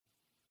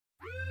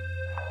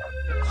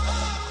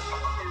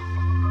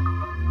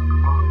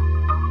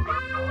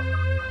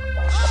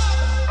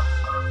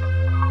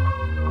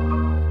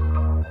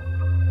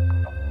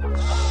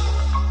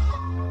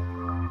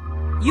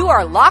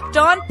are Locked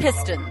On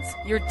Pistons,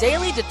 your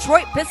daily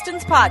Detroit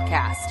Pistons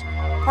podcast.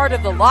 Part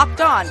of the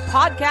Locked On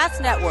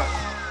Podcast Network,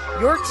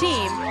 your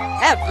team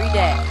every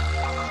day.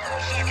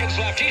 Seconds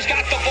left. He's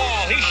got the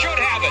ball. He should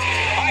have it.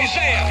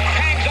 Isaiah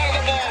hangs on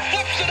the ball,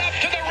 flips it up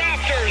to the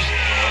rafters.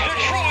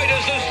 Detroit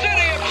is the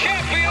city of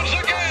champions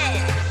again.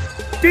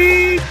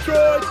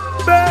 Detroit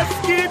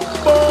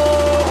basketball.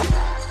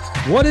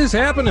 What is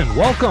happening?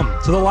 Welcome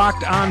to the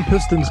Locked On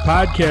Pistons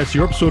podcast,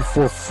 your episode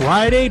for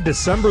Friday,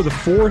 December the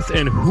 4th,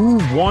 and who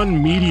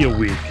won Media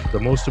Week? The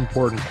most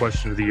important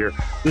question of the year.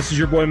 This is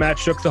your boy, Matt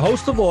Shook, the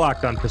host of the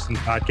Locked On Pistons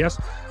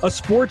podcast, a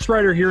sports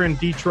writer here in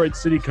Detroit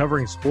City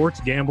covering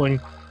sports gambling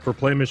for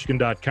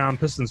PlayMichigan.com,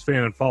 Pistons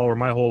fan and follower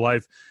my whole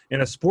life,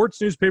 and a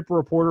sports newspaper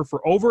reporter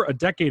for over a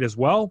decade as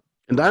well.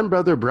 And I'm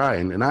Brother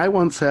Brian, and I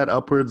once had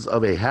upwards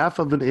of a half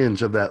of an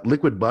inch of that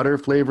liquid butter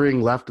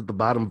flavoring left at the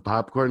bottom of a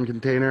popcorn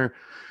container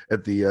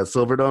at the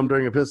Silverdome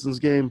during a Pistons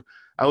game.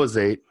 I was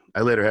 8.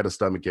 I later had a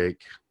stomach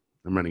ache.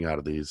 I'm running out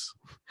of these.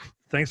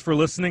 Thanks for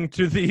listening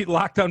to the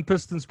Locked On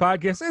Pistons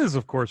podcast. It is,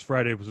 of course,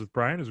 Friday was with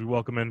Brian as we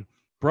welcome in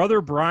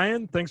Brother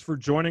Brian. Thanks for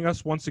joining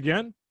us once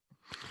again.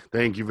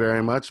 Thank you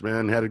very much,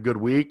 man. Had a good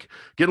week.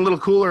 Getting a little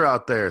cooler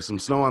out there. Some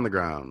snow on the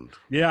ground.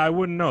 Yeah, I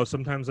wouldn't know.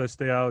 Sometimes I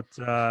stay out,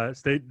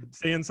 stay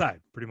inside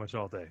pretty much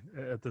all day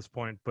at this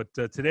point. But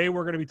today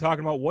we're going to be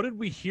talking about what did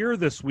we hear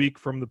this week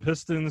from the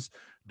Pistons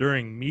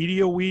during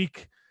Media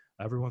Week.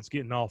 Everyone's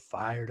getting all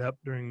fired up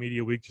during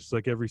Media Week, just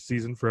like every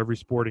season for every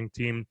sporting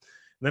team. And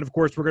then, of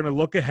course, we're going to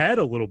look ahead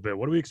a little bit.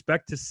 What do we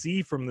expect to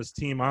see from this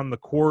team on the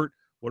court?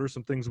 What are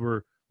some things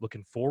we're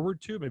looking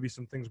forward to? Maybe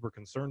some things we're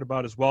concerned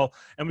about as well.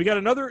 And we got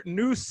another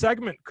new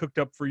segment cooked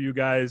up for you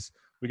guys.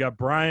 We got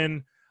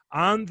Brian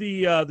on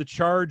the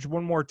charge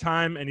one more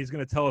time, and he's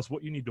going to tell us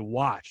what you need to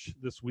watch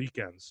this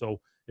weekend. So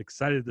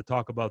excited to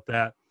talk about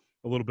that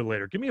a little bit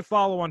later. Give me a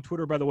follow on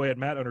Twitter, by the way, at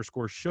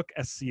Matt_Shook,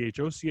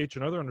 SCHOCH,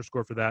 another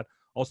underscore for that.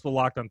 Also the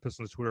Locked On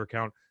Pistons Twitter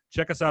account.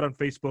 Check us out on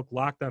Facebook,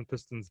 Locked On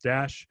Pistons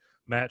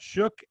Matt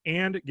Shook,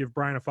 and give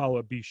Brian a follow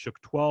at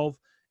BShook12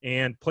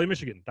 and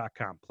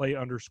PlayMichigan.com,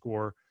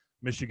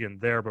 Play_Michigan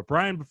there. But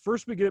Brian, before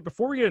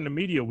we get into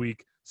Media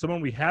Week,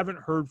 someone we haven't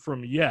heard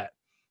from yet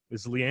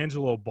is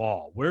LiAngelo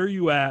Ball. Where are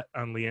you at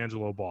on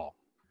LiAngelo Ball?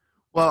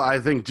 Well, I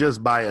think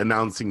just by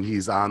announcing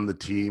he's on the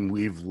team,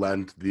 we've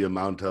lent the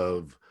amount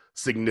of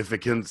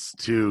significance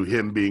to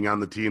him being on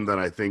the team that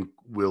I think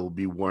will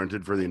be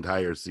warranted for the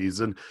entire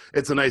season.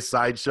 It's a nice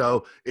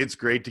sideshow. It's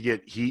great to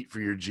get heat for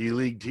your G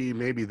League team.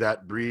 Maybe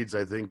that breeds,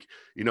 I think,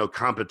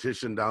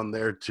 competition down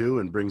there too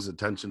and brings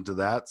attention to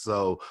that.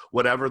 So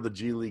whatever the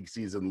G League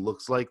season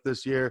looks like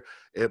this year,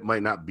 it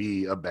might not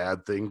be a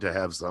bad thing to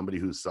have somebody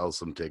who sells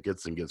some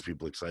tickets and gets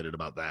people excited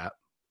about that.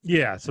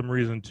 Yeah, some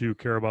reason to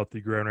care about the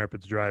Grand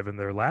Rapids Drive in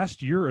their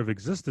last year of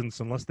existence,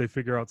 unless they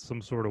figure out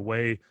some sort of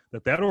way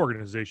that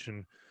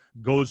organization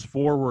goes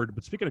forward.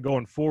 But speaking of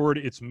going forward,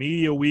 it's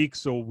Media Week,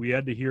 so we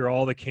had to hear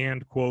all the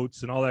canned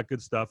quotes and all that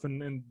good stuff.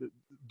 And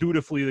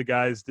dutifully, the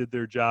guys did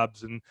their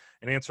jobs and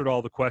answered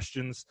all the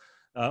questions.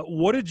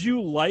 What did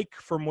you like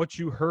from what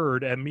you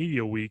heard at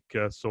Media Week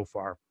so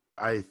far?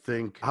 I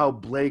think how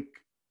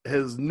Blake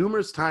has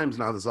numerous times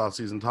now this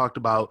offseason talked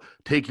about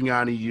taking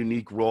on a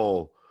unique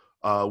role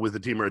with the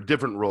team or a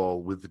different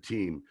role with the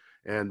team.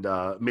 And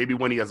maybe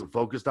when he hasn't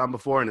focused on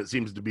before, and it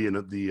seems to be in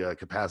the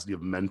capacity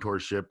of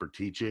mentorship or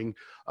teaching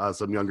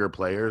some younger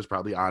players,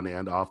 probably on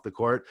and off the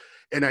court.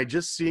 And it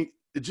just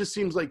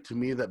seems like to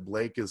me that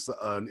Blake is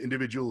an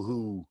individual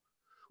who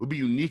would be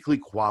uniquely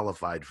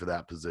qualified for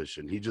that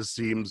position. He just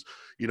seems,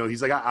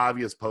 he's like got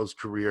obvious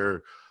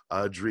post-career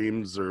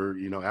dreams or,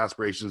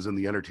 aspirations in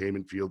the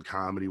entertainment field,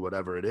 comedy,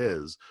 whatever it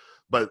is.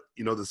 But,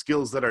 the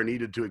skills that are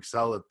needed to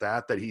excel at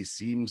that he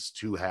seems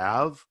to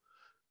have,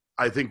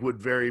 I think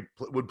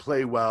would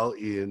play well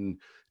in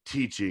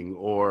teaching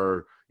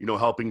or,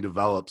 helping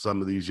develop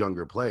some of these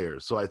younger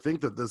players. So I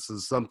think that this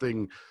is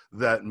something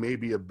that may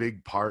be a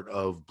big part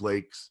of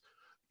Blake's,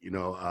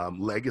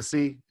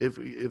 legacy, if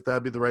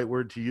that'd be the right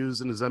word to use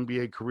in his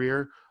NBA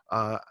career.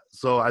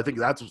 So I think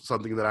that's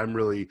something that I'm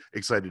really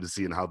excited to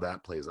see and how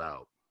that plays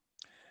out.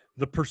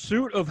 The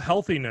Pursuit of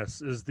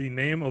Healthiness is the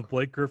name of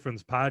Blake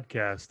Griffin's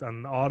podcast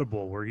on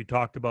Audible, where he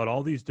talked about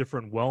all these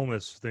different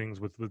wellness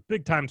things with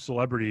big-time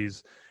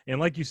celebrities.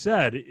 And like you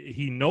said,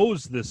 he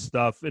knows this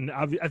stuff. And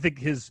I think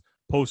his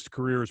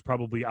post-career is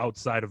probably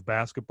outside of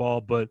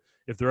basketball. But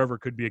if there ever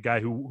could be a guy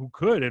who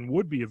could and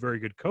would be a very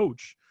good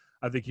coach,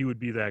 I think he would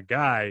be that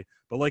guy.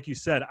 But like you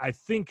said, I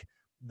think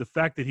the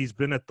fact that he's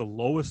been at the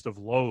lowest of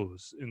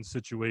lows in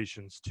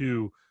situations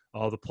too,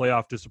 the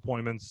playoff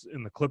disappointments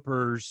in the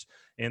Clippers,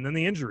 and then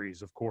the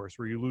injuries, of course,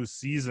 where you lose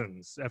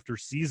seasons after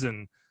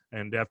season,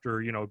 and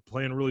after,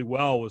 playing really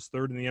well, was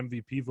third in the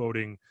MVP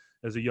voting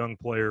as a young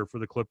player for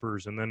the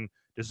Clippers, and then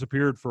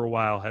disappeared for a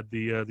while, had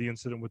the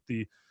incident with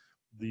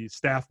the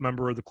staff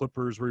member of the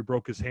Clippers where he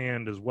broke his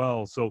hand as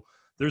well. So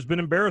there's been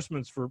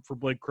embarrassments for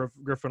Blake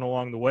Griffin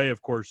along the way.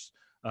 Of course,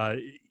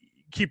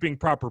 keeping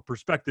proper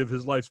perspective,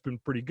 his life's been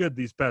pretty good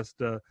these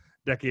past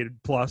decade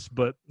plus,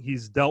 but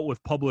he's dealt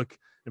with public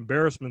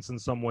embarrassments in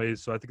some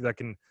ways. So I think that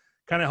can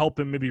kind of help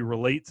him maybe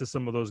relate to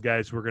some of those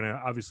guys who are going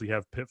to obviously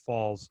have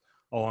pitfalls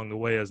along the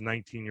way as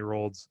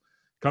 19-year-olds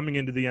coming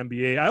into the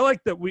NBA. I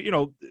like that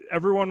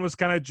everyone was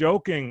kind of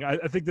joking. I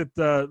think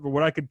that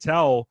what I could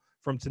tell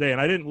from today,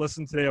 and I didn't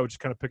listen today, I was just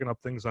kind of picking up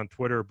things on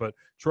Twitter, but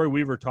Troy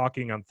Weaver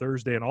talking on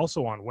Thursday and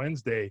also on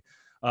Wednesday,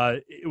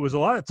 it was a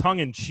lot of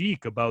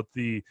tongue-in-cheek about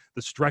the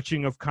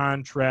stretching of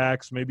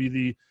contracts, maybe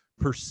the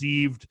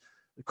perceived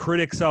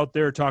critics out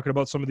there talking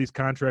about some of these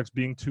contracts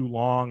being too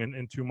long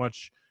and too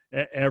much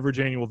average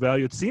annual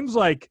value. It seems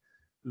like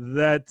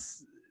that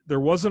there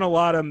wasn't a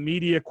lot of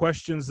media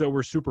questions that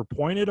were super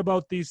pointed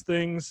about these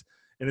things,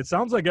 and it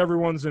sounds like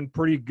everyone's in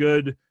pretty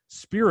good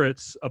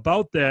spirits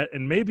about that.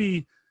 And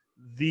maybe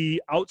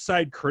the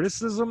outside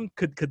criticism,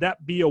 could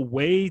that be a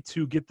way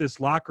to get this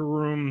locker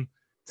room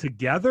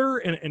together,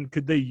 and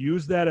could they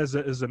use that as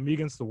a me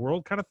against the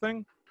world kind of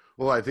thing?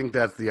 Well, I think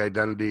that's the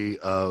identity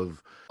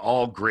of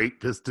all great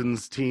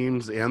Pistons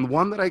teams, and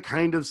one that I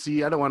kind of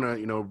see. I don't want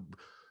to,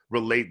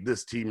 relate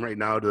this team right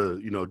now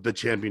to, the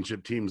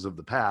championship teams of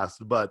the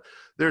past, but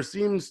there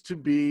seems to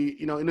be,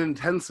 an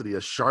intensity, a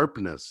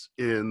sharpness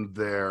in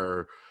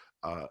their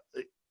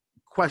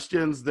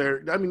questions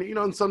there.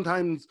 And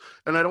sometimes,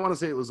 and I don't want to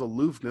say it was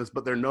aloofness,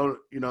 but we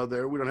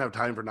don't have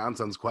time for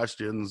nonsense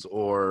questions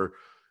or,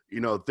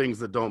 things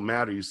that don't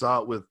matter. You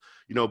saw it with,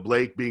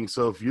 Blake being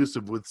so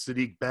effusive with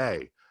Sadiq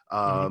Bey.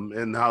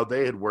 And how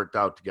they had worked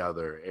out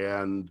together.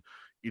 And,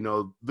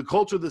 the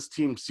culture of this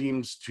team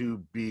seems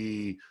to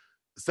be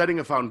setting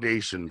a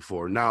foundation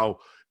for. Now,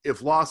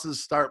 if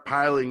losses start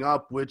piling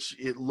up, which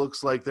it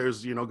looks like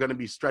there's, going to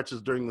be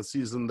stretches during the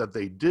season that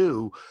they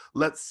do,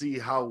 let's see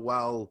how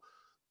well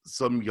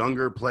some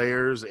younger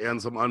players and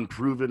some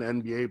unproven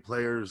NBA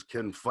players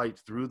can fight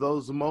through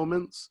those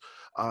moments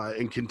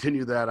and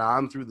continue that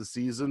on through the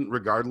season,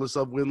 regardless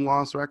of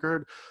win-loss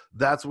record.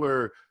 That's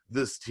where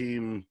this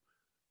team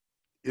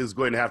is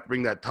going to have to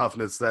bring that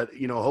toughness that,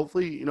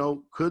 hopefully,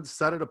 could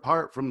set it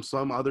apart from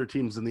some other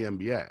teams in the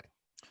NBA.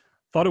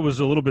 Thought it was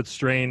a little bit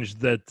strange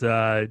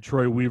that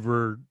Troy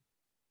Weaver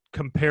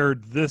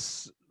compared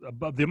this,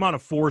 the amount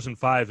of 4s and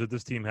 5s that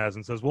this team has,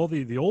 and says, well,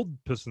 the old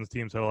Pistons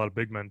teams had a lot of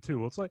big men too.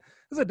 Well, it's like,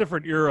 it's a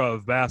different era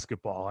of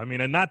basketball. I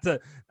mean, and I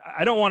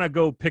don't want to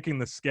go picking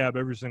the scab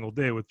every single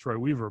day with Troy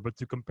Weaver, but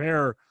to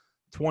compare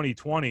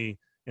 2020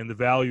 and the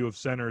value of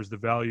centers, the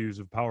values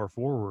of power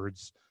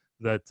forwards,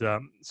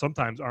 that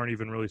sometimes aren't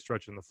even really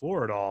stretching the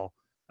floor at all,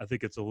 I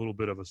think it's a little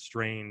bit of a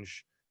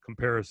strange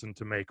comparison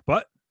to make.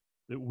 But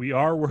we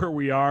are where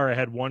we are. I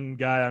had one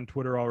guy on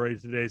Twitter already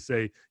today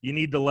say, you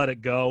need to let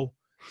it go.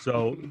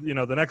 So,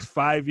 the next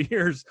 5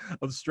 years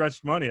of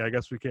stretched money, I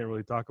guess we can't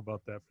really talk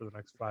about that for the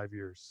next 5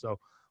 years. So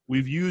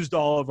we've used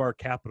all of our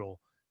capital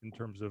in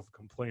terms of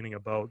complaining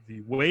about the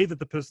way that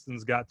the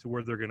Pistons got to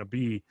where they're going to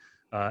be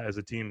as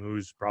a team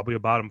who's probably a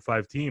bottom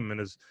 5 team and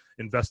has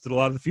invested a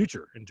lot of the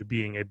future into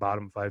being a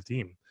bottom 5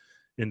 team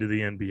into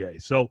the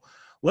NBA. So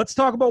let's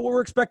talk about what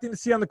we're expecting to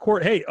see on the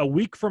court. Hey, a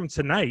week from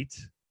tonight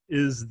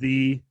is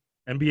the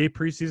NBA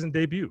preseason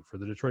debut for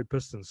the Detroit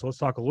Pistons. So let's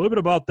talk a little bit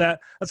about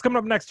that. That's coming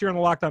up next here on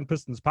the Locked On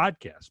Pistons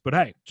podcast. But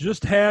hey,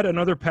 just had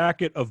another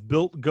packet of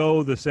Built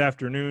Go this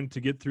afternoon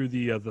to get through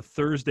the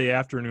Thursday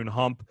afternoon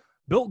hump.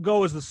 Built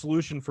Go is the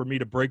solution for me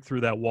to break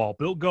through that wall.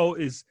 Built Go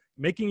is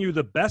making you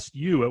the best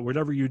you at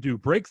whatever you do.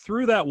 Break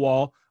through that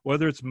wall,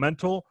 whether it's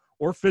mental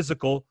or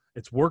physical.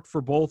 It's worked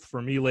for both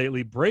for me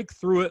lately. Break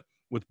through it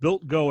with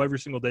Built Go every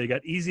single day. You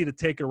got easy to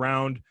take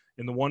around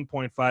in the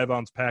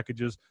 1.5-ounce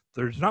packages.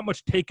 There's not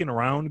much taking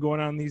around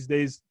going on these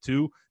days,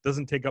 too.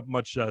 Doesn't take up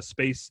much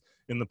space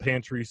in the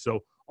pantry. So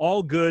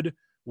all good,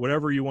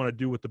 whatever you want to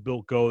do with the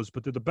Built Goes.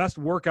 But they're the best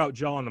workout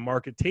gel on the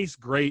market. Tastes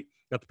great.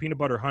 Got the peanut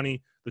butter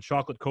honey, the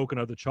chocolate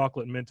coconut, the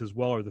chocolate mint as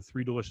well are the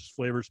 3 delicious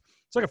flavors.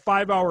 It's like a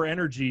 5-hour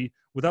energy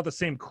without the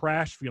same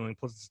crash feeling.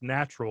 Plus, it's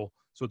natural,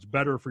 so it's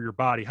better for your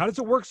body. How does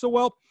it work so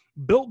well?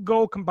 Built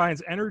Go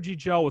combines energy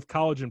gel with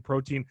collagen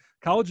protein.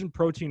 Collagen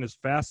protein is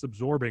fast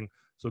absorbing,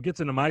 so it gets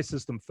into my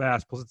system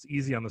fast, plus it's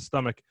easy on the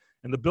stomach.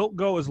 And the Built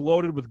Go is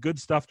loaded with good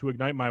stuff to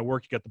ignite my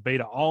work. You got the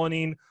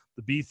beta-alanine,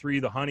 the B3,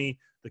 the honey,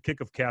 the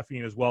kick of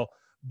caffeine as well.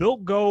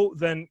 Built Go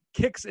then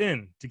kicks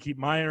in to keep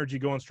my energy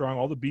going strong,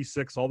 all the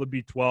B6, all the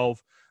B12.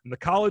 And the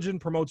collagen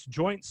promotes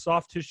joint,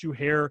 soft tissue,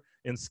 hair,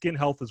 and skin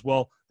health as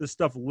well. This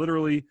stuff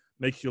literally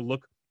makes you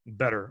look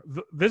better.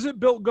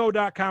 Visit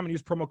BuiltGo.com and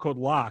use promo code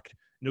LOCKED.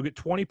 And you'll get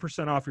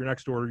 20% off your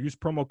next order. Use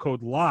promo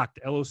code LOCKED,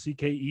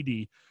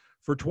 LOCKED,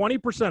 for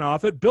 20%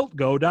 off at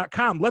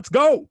BuiltGo.com. Let's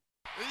go!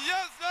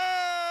 Yes,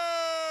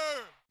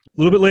 sir! A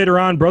little bit later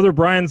on, Brother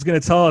Brian's going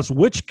to tell us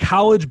which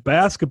college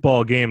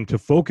basketball game to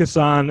focus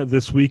on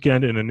this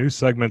weekend in a new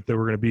segment that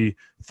we're going to be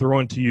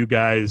throwing to you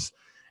guys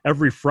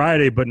every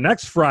Friday. But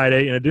next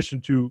Friday, in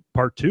addition to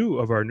part 2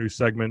 of our new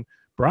segment,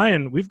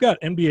 Brian, we've got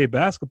NBA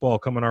basketball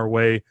coming our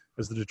way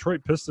as the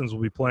Detroit Pistons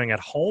will be playing at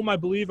home, I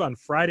believe, on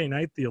Friday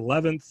night, the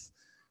 11th,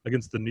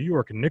 against the New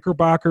York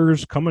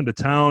Knickerbockers coming to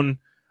town.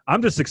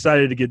 I'm just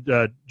excited to get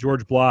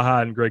George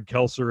Blaha and Greg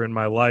Kelser in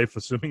my life,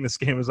 assuming this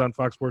game is on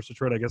Fox Sports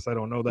Detroit. I guess I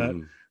don't know that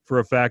for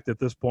a fact at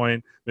this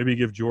point. Maybe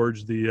give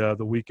George the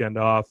weekend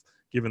off,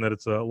 given that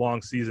it's a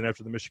long season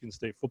after the Michigan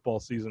State football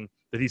season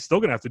that he's still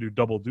going to have to do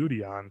double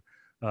duty on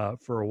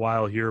for a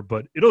while here.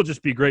 But it'll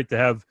just be great to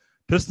have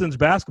Pistons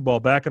basketball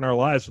back in our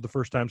lives for the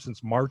first time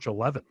since March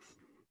 11th.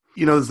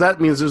 That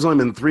means there's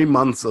only been 3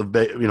 months of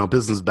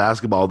Pistons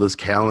basketball this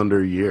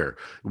calendar year.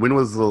 When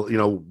was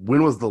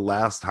the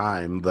last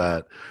time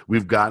that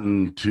we've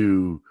gotten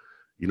to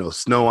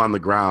snow on the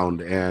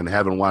ground and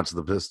haven't watched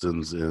the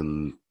Pistons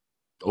in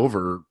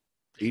over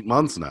 8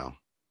 months now?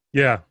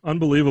 Yeah,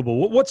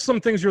 unbelievable. What's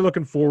some things you're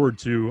looking forward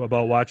to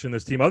about watching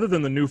this team, other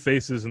than the new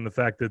faces and the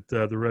fact that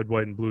the red,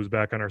 white, and blue is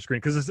back on our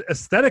screen? Because it's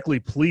aesthetically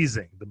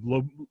pleasing.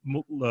 The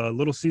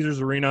Little Caesars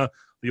Arena,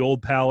 the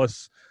old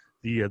Palace,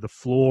 the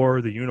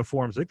floor, the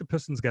uniforms. I think the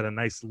Pistons got a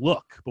nice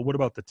look. But what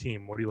about the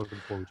team? What are you looking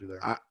forward to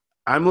there?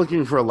 I'm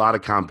looking for a lot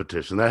of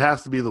competition. That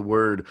has to be the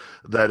word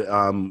that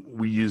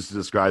we use to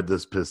describe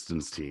this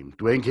Pistons team.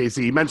 Dwayne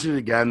Casey, he mentioned it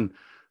again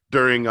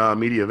during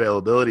media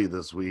availability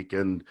this week.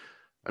 And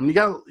you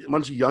got a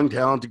bunch of young,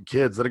 talented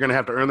kids that are going to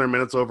have to earn their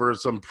minutes over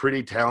some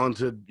pretty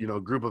talented,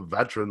 group of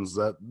veterans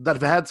that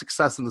have had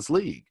success in this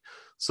league.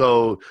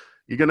 So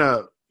you're going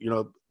to,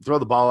 throw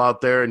the ball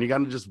out there, and you got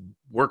to just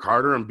work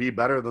harder and be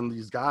better than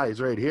these guys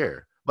right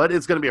here. But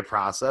it's going to be a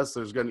process.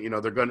 There's going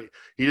to,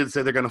 he did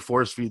say they're going to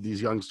force feed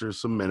these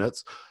youngsters some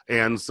minutes.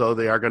 And so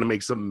they are going to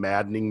make some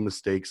maddening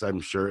mistakes, I'm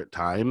sure, at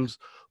times.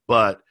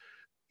 But,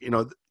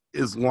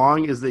 as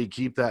long as they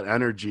keep that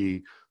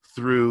energy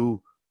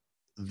through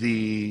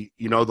the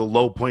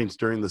low points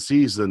during the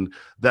season,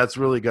 that's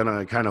really going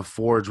to kind of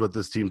forge what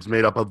this team's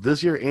made up of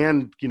this year,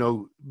 and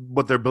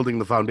what they're building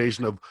the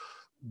foundation of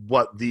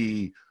what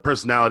the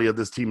personality of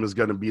this team is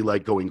going to be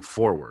like going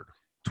forward.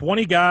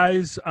 20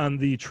 guys on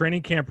the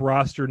training camp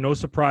roster. No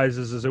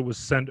surprises as it was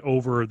sent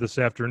over this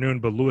afternoon,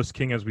 but Louis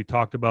King, as we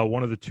talked about,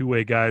 one of the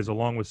two-way guys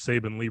along with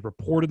Saban Lee,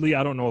 reportedly.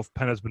 I don't know if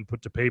pen has been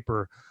put to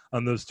paper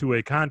on those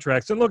two-way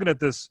contracts. And looking at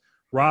this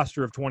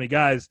roster of 20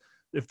 guys,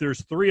 if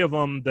there's 3 of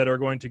them that are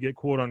going to get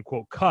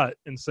quote-unquote cut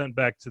and sent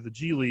back to the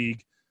G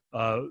League,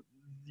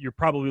 you're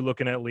probably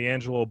looking at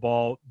LiAngelo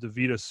Ball,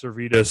 Davidas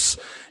Servidis,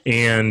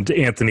 and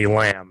Anthony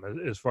Lamb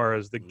as far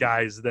as the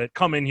guys that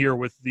come in here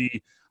with the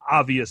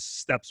obvious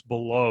steps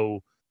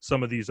below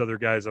some of these other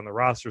guys on the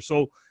roster.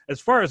 So as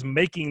far as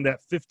making that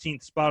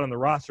 15th spot on the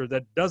roster,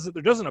 there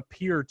doesn't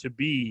appear to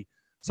be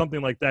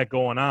something like that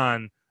going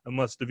on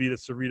unless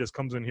Davidas Servidis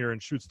comes in here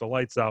and shoots the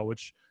lights out,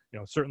 which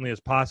certainly is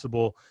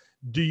possible.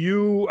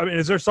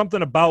 Is there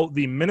something about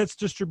the minutes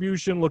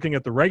distribution looking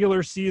at the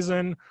regular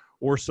season,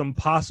 or some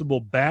possible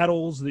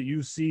battles that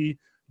you see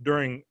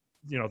during,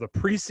 the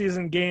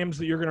preseason games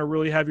that you're going to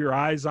really have your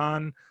eyes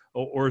on?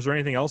 Or is there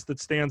anything else that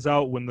stands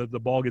out when the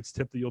ball gets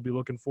tipped that you'll be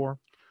looking for?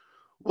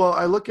 Well,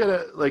 I look at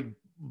it like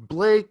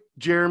Blake,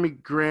 Jeremy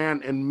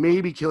Grant, and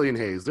maybe Killian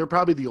Hayes. They're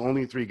probably the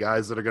only 3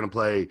 guys that are going to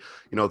play,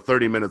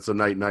 30 minutes a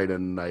night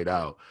and night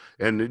out.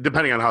 And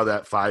depending on how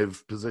that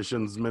 5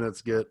 positions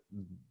minutes get,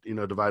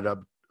 divided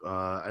up,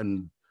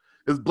 and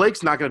because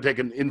Blake's not going to take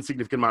an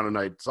insignificant amount of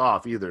nights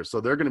off either. So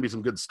there are going to be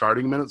some good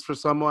starting minutes for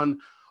someone.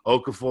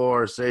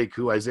 Okafor,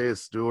 Sekou, Isaiah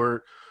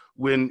Stewart.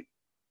 When,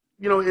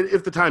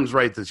 if the time's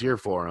right this year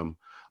for him,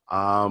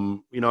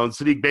 and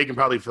Sadiq Bey can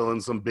probably fill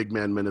in some big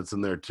man minutes in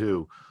there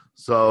too.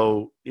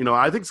 So,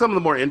 I think some of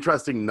the more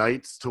interesting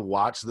nights to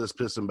watch this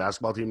Piston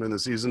basketball team in the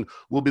season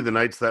will be the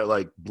nights that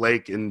like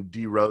Blake and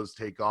D Rose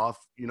take off,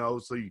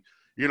 so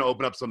you're going to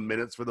open up some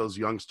minutes for those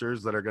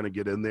youngsters that are going to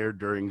get in there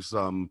during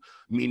some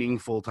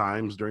meaningful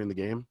times during the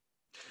game.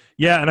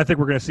 Yeah, and I think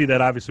we're going to see that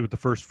obviously with the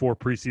first 4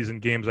 preseason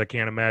games. I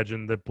can't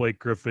imagine that Blake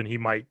Griffin, he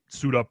might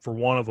suit up for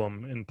one of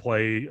them and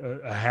play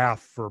a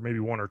half for maybe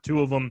 1 or 2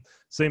 of them.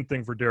 Same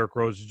thing for Derrick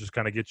Rose, you just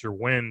kind of get your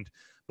wind.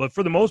 But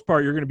for the most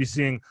part, you're going to be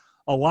seeing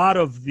a lot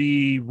of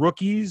the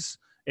rookies,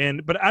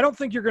 but I don't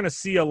think you're going to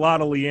see a lot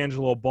of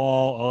LiAngelo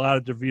Ball, a lot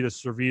of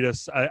Davidas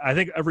Servidis. I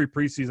think every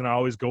preseason I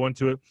always go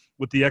into it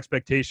with the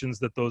expectations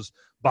that those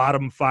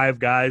bottom 5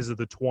 guys of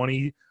the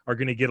 20 are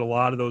going to get a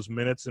lot of those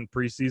minutes in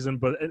preseason.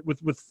 But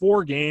with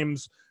 4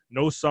 games,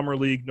 no summer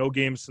league, no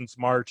games since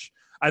March,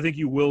 I think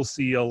you will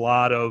see a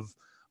lot of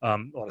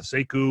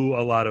Sekou,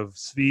 a lot of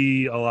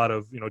Svi, a lot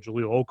of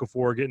Jahlil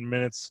Okafor getting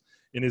minutes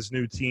in his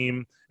new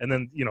team. And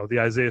then, the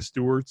Isaiah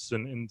Stewarts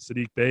and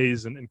Sadiq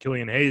Beys and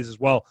Killian Hayes as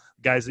well,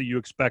 guys that you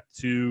expect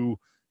to,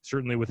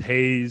 certainly with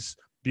Hayes,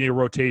 be a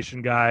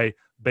rotation guy.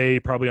 Bey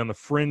probably on the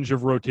fringe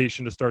of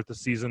rotation to start the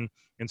season.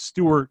 And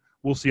Stewart,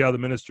 we'll see how the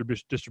minutes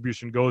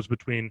distribution goes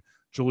between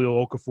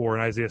Jahlil Okafor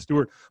and Isaiah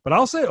Stewart. But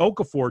I'll say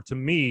Okafor, to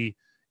me,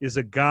 is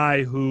a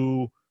guy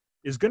who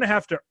is going to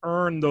have to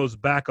earn those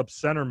backup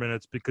center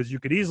minutes, because you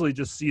could easily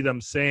just see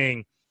them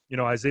saying,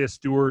 Isaiah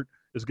Stewart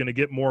is going to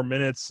get more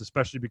minutes,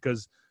 especially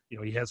because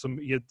he had some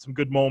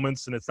good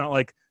moments, and it's not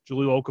like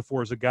Jahlil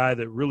Okafor is a guy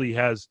that really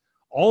has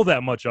all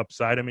that much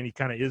upside. I mean, he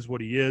kind of is what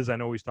he is. I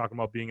know he's talking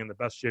about being in the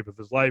best shape of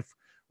his life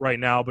right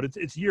now, but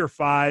it's year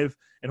 5,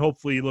 and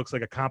hopefully he looks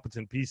like a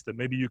competent piece that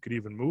maybe you could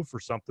even move for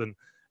something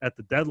at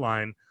the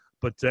deadline.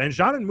 But and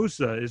Dzanan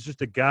Musa is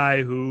just a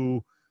guy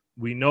who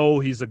we know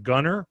he's a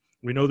gunner.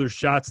 We know there's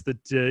shots that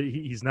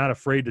he's not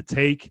afraid to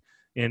take.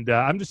 And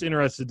I'm just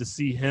interested to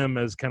see him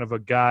as kind of a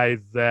guy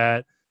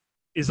that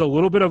is a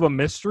little bit of a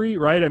mystery,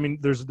 right? I mean,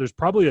 there's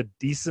probably a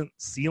decent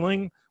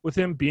ceiling with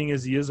him, being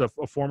as he is a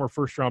former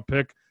first-round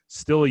pick,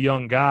 still a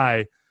young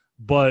guy,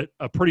 but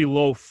a pretty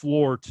low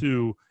floor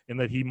too, in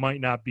that he might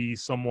not be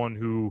someone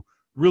who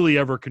really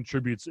ever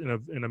contributes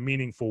in a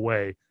meaningful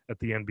way at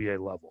the NBA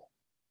level.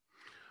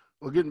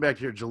 Well, getting back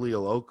to your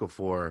Jahlil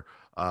Okafor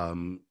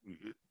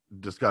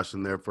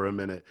discussion there for a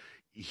minute,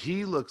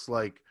 he looks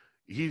like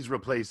he's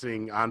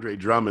replacing Andre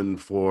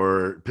Drummond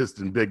for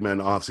Piston big men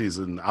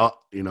offseason,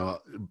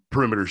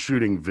 perimeter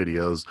shooting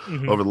videos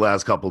over the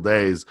last couple of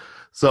days.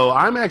 So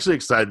I'm actually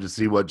excited to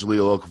see what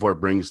Jahlil Okafor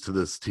brings to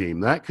this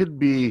team. That could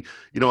be,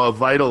 a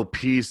vital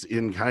piece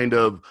in kind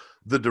of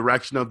the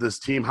direction of this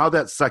team, how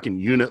that second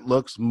unit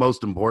looks,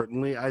 most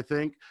importantly, I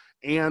think,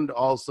 and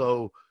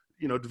also,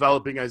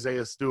 developing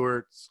Isaiah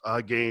Stewart's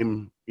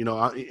game,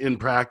 in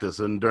practice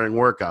and during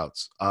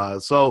workouts.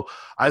 So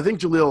I think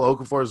Jahlil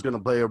Okafor is going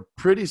to play a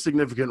pretty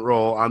significant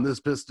role on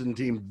this Piston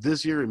team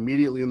this year,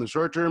 immediately in the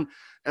short term,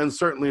 and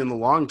certainly in the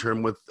long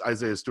term with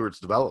Isaiah Stewart's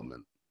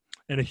development.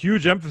 And a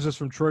huge emphasis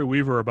from Troy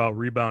Weaver about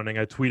rebounding.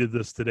 I tweeted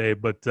this today,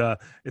 but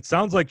it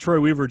sounds like Troy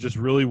Weaver just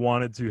really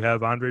wanted to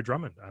have Andre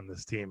Drummond on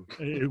this team.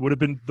 It would have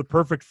been the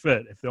perfect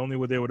fit if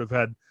they would have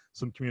had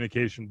some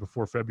communication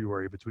before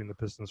February between the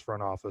Pistons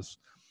front office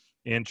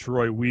and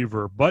Troy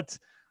Weaver. But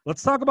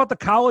let's talk about the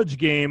college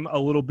game a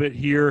little bit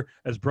here,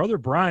 as Brother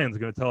Brian's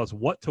going to tell us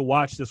what to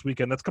watch this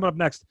weekend. That's coming up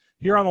next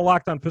here on the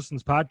Locked On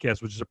Pistons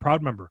podcast, which is a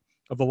proud member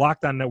of the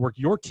Locked On Network,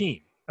 your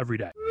team every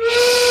day.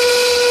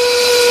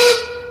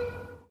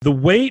 The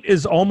wait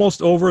is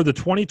almost over. The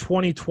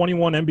 2020-21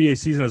 NBA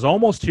season is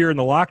almost here, and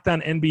the Locked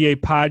On NBA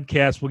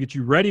podcast will get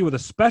you ready with a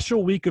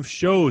special week of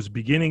shows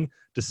beginning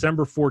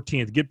December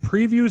 14th. Get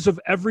previews of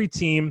every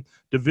team,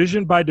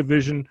 division by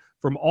division,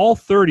 from all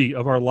 30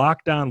 of our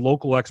Locked On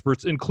local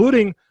experts,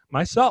 including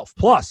myself.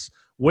 Plus,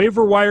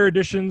 waiver wire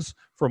editions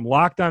from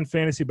Locked On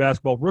Fantasy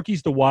Basketball,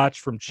 rookies to watch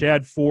from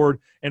Chad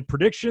Ford, and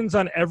predictions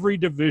on every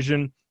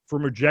division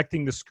from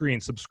Rejecting the Screen.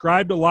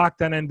 Subscribe to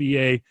Locked On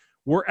NBA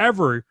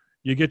wherever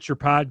you get your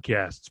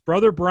podcasts.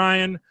 Brother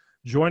Brian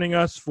joining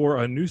us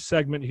for a new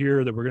segment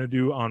here that we're going to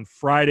do on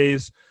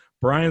Fridays.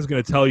 Brian's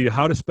going to tell you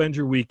how to spend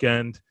your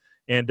weekend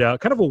and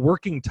kind of a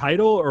working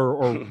title,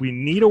 or we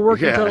need a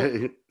working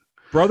title.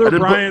 Brother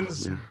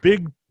Brian's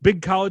big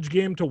college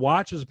game to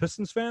watch as a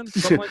Pistons fan?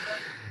 Something like that?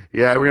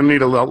 Yeah, we're going to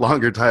need a lot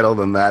longer title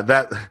than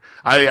that.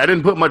 I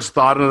didn't put much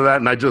thought into that,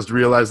 and I just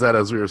realized that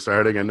as we were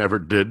starting. I never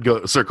did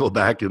circle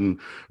back and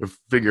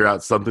figure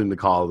out something to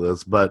call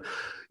this, but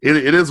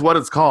it is what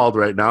it's called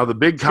right now. The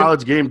big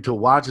college game to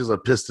watch as a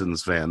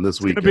Pistons fan this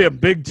week. It's going to be a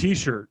big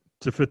T-shirt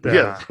to fit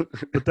that on.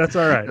 But that's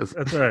all right.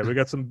 That's all right. We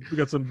got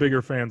some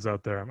bigger fans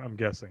out there, I'm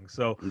guessing.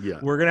 So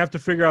we're gonna have to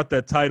figure out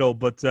that title,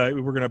 but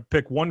we're gonna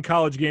pick one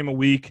college game a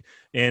week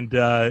and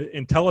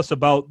tell us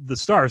about the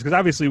stars, because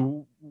obviously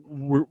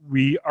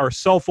we are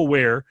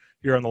self-aware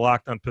here on the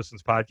Locked On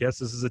Pistons podcast.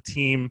 This is a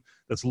team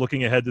that's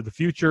looking ahead to the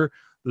future.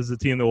 This is a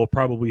team that will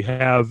probably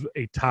have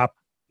a top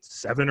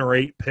 7 or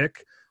 8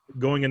 pick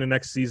going into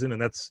next season,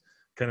 and that's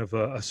kind of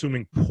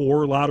assuming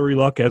poor lottery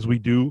luck, as we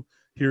do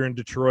here in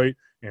Detroit,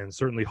 and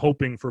certainly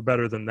hoping for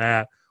better than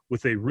that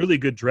with a really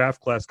good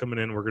draft class coming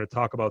in. We're going to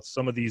talk about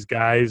some of these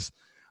guys.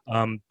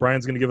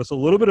 Brian's going to give us a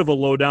little bit of a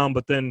lowdown,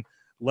 but then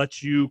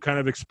let you kind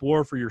of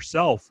explore for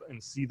yourself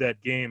and see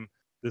that game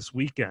this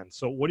weekend.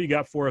 So what do you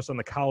got for us on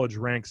the college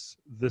ranks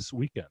this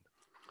weekend?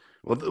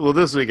 Well,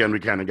 this weekend we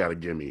kind of got a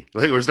gimme.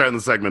 Like, we're starting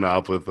the segment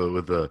off with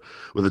a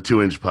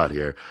 2-inch putt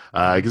here,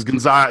 because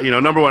Gonzaga,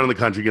 number 1 in the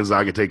country,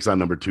 Gonzaga takes on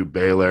number 2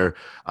 Baylor.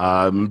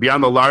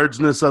 Beyond the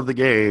largeness of the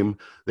game,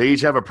 they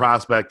each have a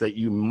prospect that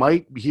you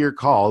might hear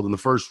called in the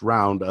first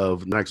round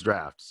of the next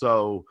draft.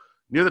 So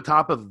near the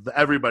top of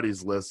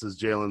everybody's list is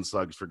Jalen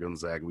Suggs for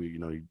Gonzaga.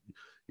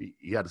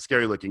 He had a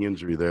scary-looking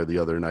injury there the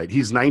other night.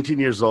 He's 19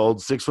 years old,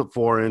 6'4",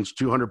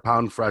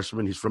 200-pound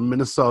freshman. He's from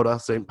Minnesota,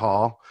 St.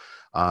 Paul.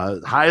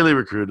 Highly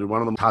recruited,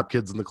 one of the top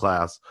kids in the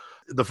class.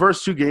 The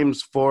first 2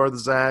 games for the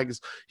Zags,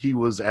 he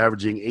was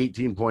averaging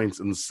 18 points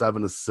and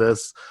 7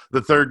 assists.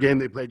 The third game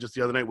they played just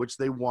the other night, which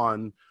they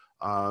won,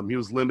 he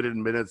was limited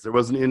in minutes. There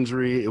was an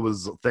injury.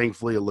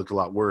 Thankfully, it looked a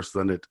lot worse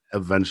than it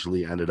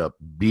eventually ended up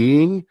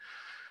being.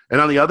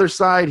 And on the other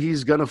side,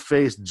 he's going to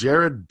face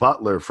Jared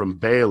Butler from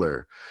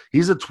Baylor.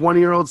 He's a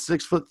 20-year-old,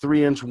 6'3",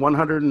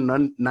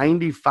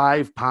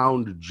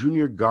 195-pound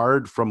junior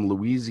guard from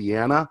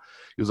Louisiana.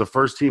 He was a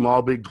first-team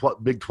All-Big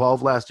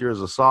 12 last year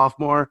as a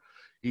sophomore.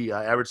 He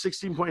averaged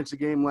 16 points a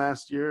game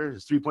last year.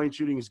 His three-point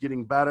shooting is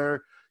getting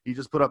better. He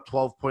just put up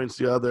 12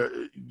 points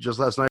just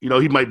last night.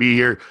 He might be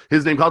here.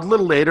 His name called a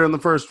little later in the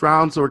first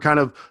round, so we're kind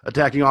of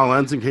attacking all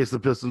ends in case the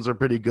Pistons are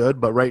pretty good.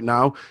 But right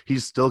now,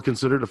 he's still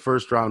considered a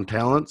first-round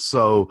talent.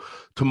 So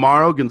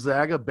tomorrow,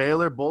 Gonzaga,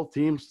 Baylor, both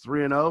teams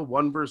 3-0,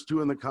 1 versus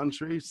 2 in the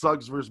country.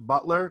 Suggs versus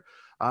Butler.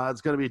 It's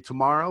going to be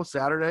tomorrow,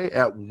 Saturday,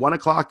 at 1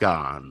 o'clock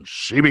on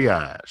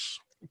CBS.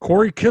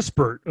 Corey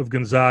Kispert of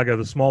Gonzaga,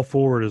 the small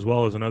forward, as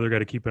well as another guy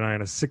to keep an eye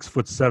on, a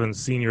 6'7"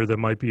 senior that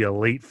might be a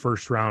late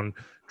first-round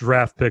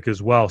draft pick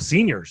as well.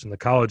 Seniors in the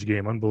college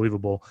game,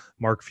 unbelievable.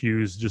 Mark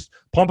Fuse just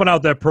pumping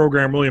out that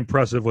program. Really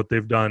impressive what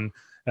they've done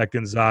at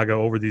Gonzaga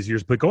over these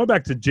years. But going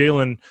back to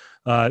Jalen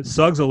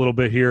Suggs a little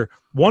bit here,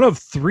 one of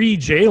 3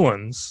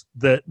 Jalens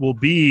that will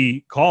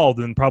be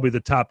called in probably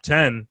the top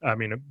 10, I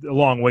mean, a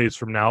long ways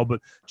from now, but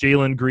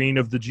Jalen Green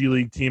of the G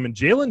League team and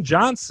Jalen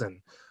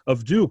Johnson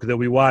of Duke that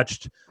we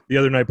watched the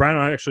other night. Brian,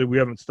 actually, we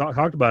haven't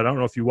talked about it. I don't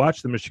know if you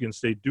watched the Michigan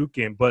State Duke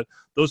game, but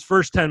those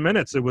first 10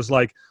 minutes, it was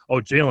like, oh,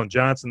 Jalen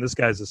Johnson, this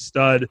guy's a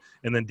stud.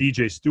 And then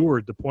DJ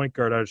Stewart, the point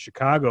guard out of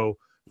Chicago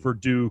for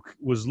Duke,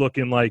 was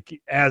looking like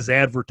as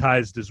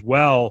advertised as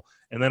well.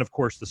 And then, of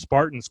course, the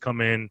Spartans come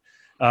in.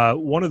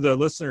 One of the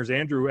listeners,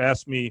 Andrew,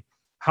 asked me,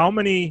 how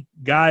many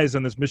guys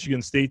on this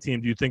Michigan State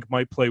team do you think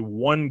might play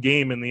one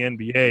game in the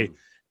NBA?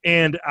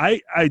 And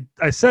I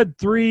said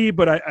 3,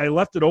 but I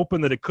left it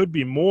open that it could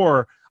be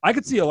more. I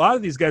could see a lot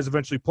of these guys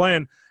eventually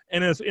playing.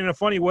 And in a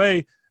funny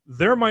way,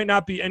 there might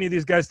not be any of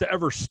these guys to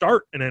ever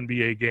start an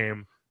NBA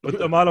game,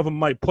 but a lot of them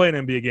might play an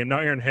NBA game. Now,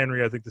 Aaron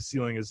Henry, I think the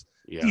ceiling is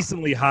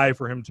decently high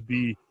for him to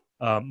be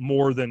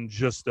more than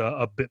just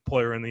a bit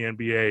player in the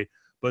NBA.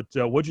 But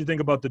what do you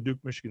think about the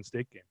Duke-Michigan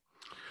State game?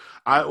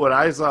 What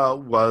I saw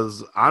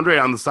was Andre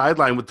on the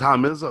sideline with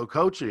Tom Izzo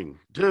coaching,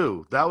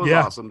 too. That was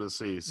awesome to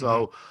see.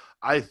 So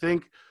I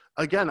think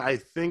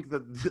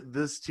that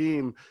this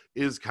team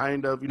is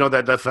kind of,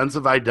 that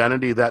defensive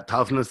identity, that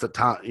toughness that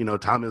Tom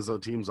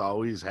Izzo teams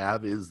always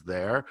have is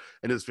there,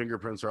 and his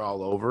fingerprints are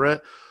all over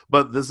it.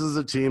 But this is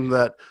a team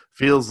that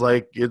feels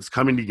like it's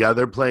coming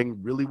together,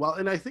 playing really well.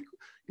 And I think,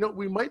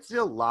 we might see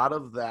a lot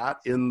of that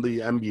in the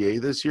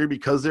NBA this year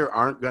because there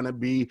aren't going to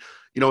be,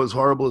 as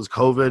horrible as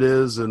COVID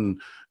is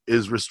and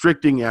is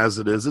restricting as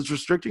it is, it's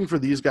restricting for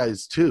these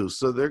guys too.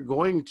 So they're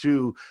going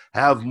to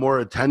have more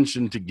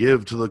attention to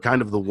give to the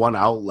kind of the one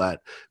outlet,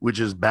 which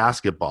is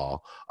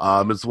basketball.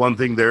 It's one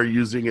thing they're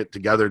using it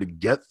together to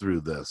get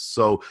through this.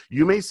 So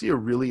you may see a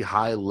really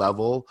high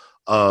level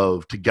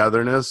of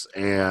togetherness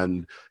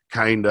and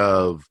kind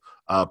of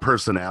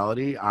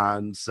personality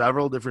on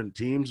several different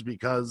teams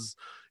because,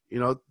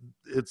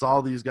 it's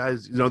all these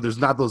guys, there's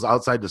not those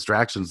outside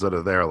distractions that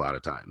are there a lot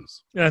of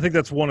times. And I think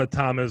that's one of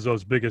Tom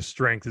Izzo's biggest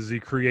strengths is he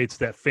creates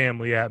that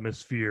family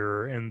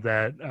atmosphere and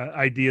that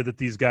idea that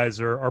these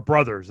guys are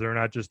brothers. They're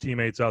not just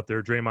teammates out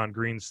there. Draymond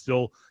Green's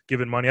still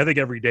giving money. I think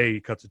every day he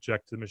cuts a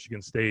check to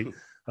Michigan State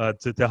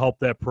to help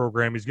that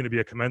program. He's going to be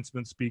a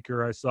commencement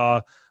speaker I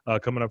saw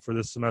coming up for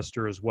this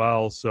semester as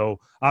well. So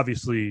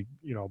obviously,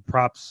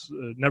 props,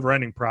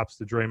 never-ending props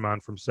to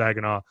Draymond from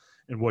Saginaw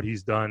and what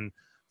he's done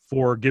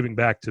for giving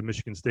back to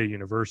Michigan State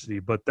University.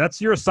 But that's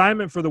your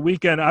assignment for the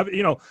weekend.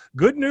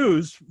 Good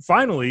news,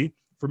 finally,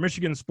 for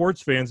Michigan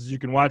sports fans is you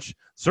can watch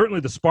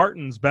certainly the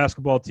Spartans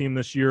basketball team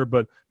this year,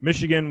 but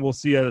Michigan will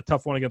see a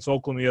tough one against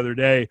Oakland the other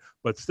day,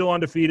 but still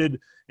undefeated,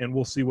 and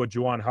we'll see what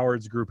Juwan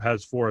Howard's group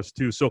has for us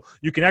too. So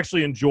you can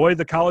actually enjoy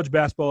the college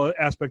basketball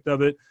aspect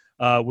of it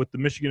with the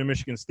Michigan and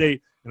Michigan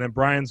State, and then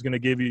Brian's going to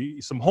give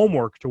you some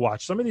homework to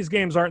watch. Some of these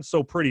games aren't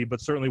so pretty, but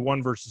certainly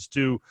 1 versus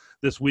 2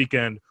 this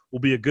weekend will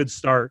be a good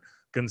start.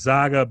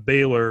 Gonzaga,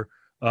 Baylor,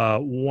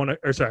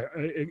 Gonzaga,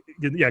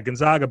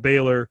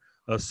 Baylor,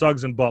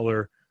 Suggs and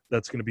Butler.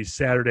 That's going to be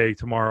Saturday,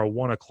 tomorrow,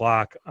 1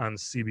 o'clock on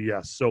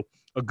CBS. So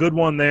a good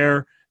one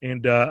there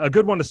and a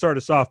good one to start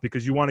us off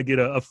because you want to get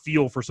a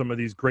feel for some of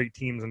these great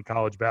teams in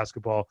college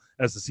basketball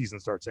as the season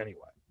starts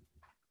anyway.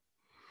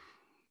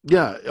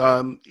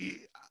 Yeah,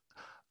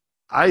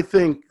 I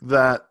think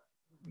that,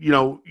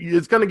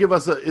 it's going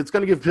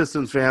to give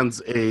Pistons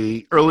fans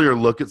a earlier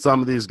look at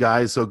some of these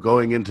guys. So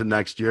going into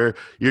next year,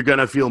 you're going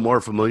to feel more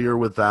familiar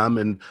with them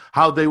and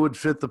how they would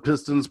fit the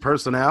Pistons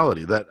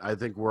personality that I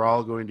think we're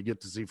all going to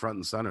get to see front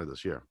and center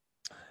this year.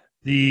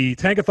 The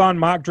Tankathon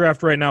mock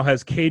draft right now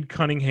has Cade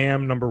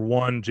Cunningham, number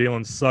 1,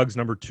 Jalen Suggs,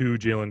 number 2,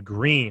 Jalen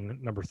Green,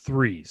 number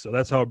 3. So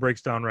that's how it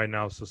breaks down right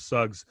now. So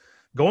Suggs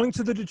going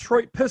to the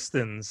Detroit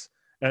Pistons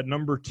at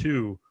number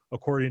 2,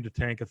 according to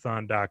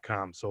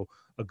Tankathon.com. So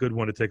a good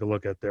one to take a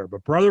look at there.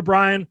 But Brother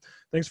Brian,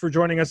 thanks for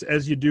joining us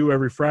as you do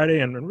every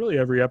Friday and really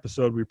every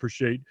episode. We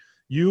appreciate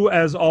you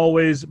as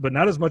always, but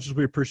not as much as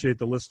we appreciate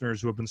the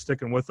listeners who have been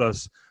sticking with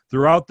us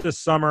throughout this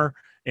summer.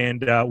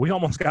 And we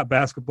almost got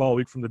basketball a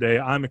week from today.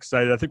 I'm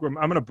excited. I think I'm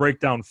going to break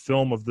down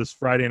film of this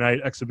Friday night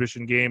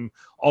exhibition game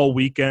all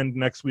weekend.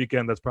 Next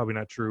weekend, that's probably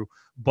not true.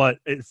 But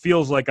it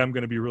feels like I'm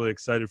going to be really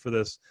excited for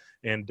this.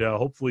 And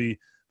hopefully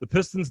the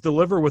Pistons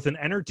deliver with an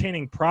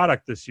entertaining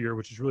product this year,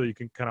 which is really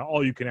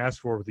all you can ask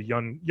for with a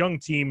young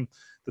team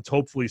that's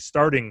hopefully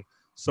starting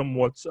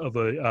somewhat of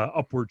a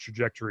upward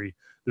trajectory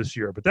this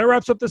year. But that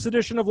wraps up this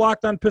edition of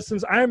Locked On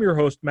Pistons. I am your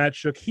host, Matt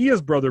Shook. He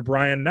is Brother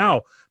Brian.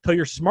 Now, tell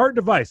your smart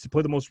device to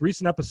play the most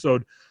recent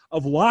episode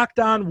of Locked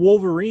On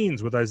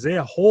Wolverines with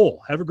Isaiah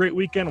Hole. Have a great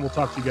weekend, and we'll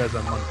talk to you guys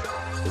on Monday.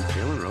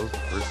 Jalen Rose,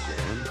 first